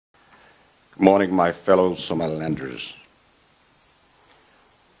Morning, my fellow Somalilanders.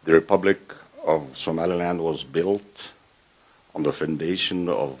 The Republic of Somaliland was built on the foundation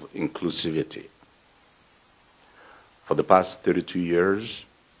of inclusivity. For the past 32 years,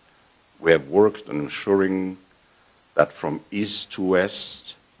 we have worked on ensuring that from east to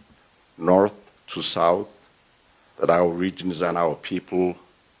west, north to south, that our regions and our people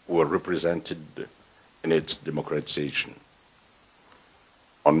were represented in its democratization.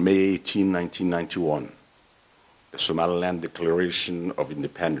 On May 18, 1991, the Somaliland Declaration of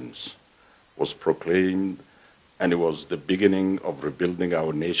Independence was proclaimed, and it was the beginning of rebuilding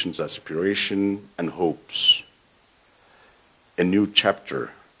our nation's aspiration and hopes. A new chapter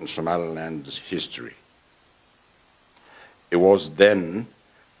in Somaliland's history. It was then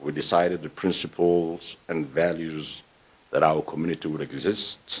we decided the principles and values that our community would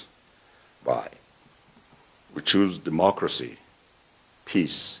exist by. We chose democracy,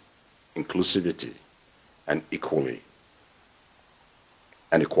 peace, inclusivity, and equality.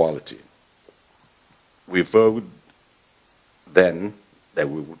 We vowed then that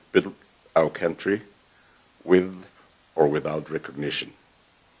we would build our country with or without recognition.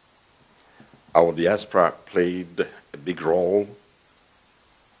 Our diaspora played a big role,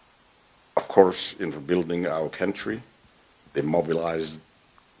 of course, in rebuilding our country. They mobilized,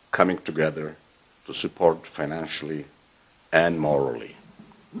 coming together to support financially and morally.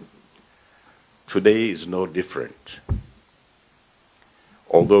 Today is no different.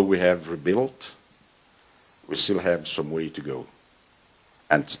 Although we have rebuilt, we still have some way to go.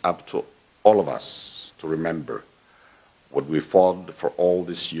 And it's up to all of us to remember what we fought for all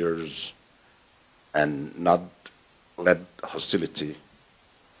these years and not let hostility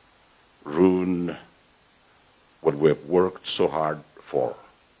ruin what we have worked so hard for.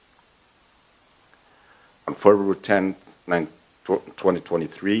 On February 10,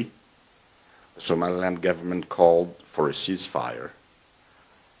 2023, the Somaliland government called for a ceasefire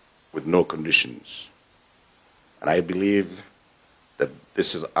with no conditions. And I believe that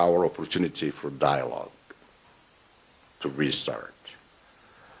this is our opportunity for dialogue, to restart,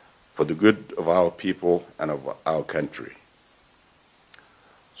 for the good of our people and of our country.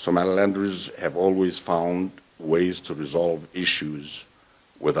 Somalilanders have always found ways to resolve issues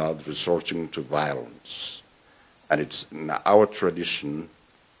without resorting to violence. And it's in our tradition,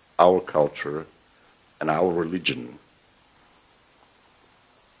 our culture, and our religion.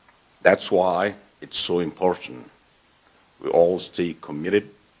 That's why it's so important we all stay committed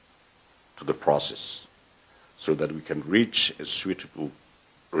to the process so that we can reach a suitable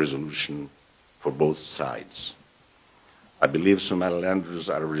resolution for both sides. I believe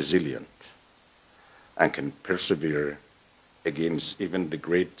Somalilanders are resilient and can persevere against even the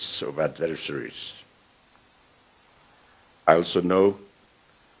greatest of adversaries. I also know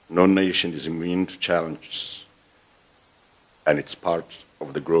no nation is immune to challenges, and it's part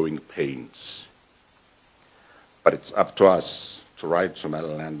of the growing pains. But it's up to us to write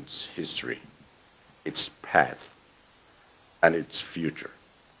Somaliland's history, its path, and its future.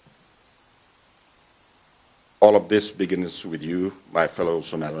 All of this begins with you, my fellow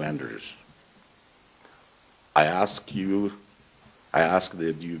Somalilanders. I ask that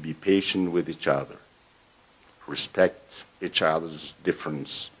you be patient with each other, respect each other's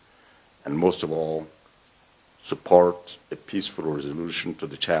difference, and most of all, support a peaceful resolution to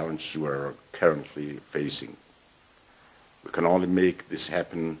the challenge we are currently facing. We can only make this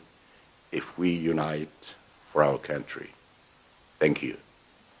happen if we unite for our country. Thank you.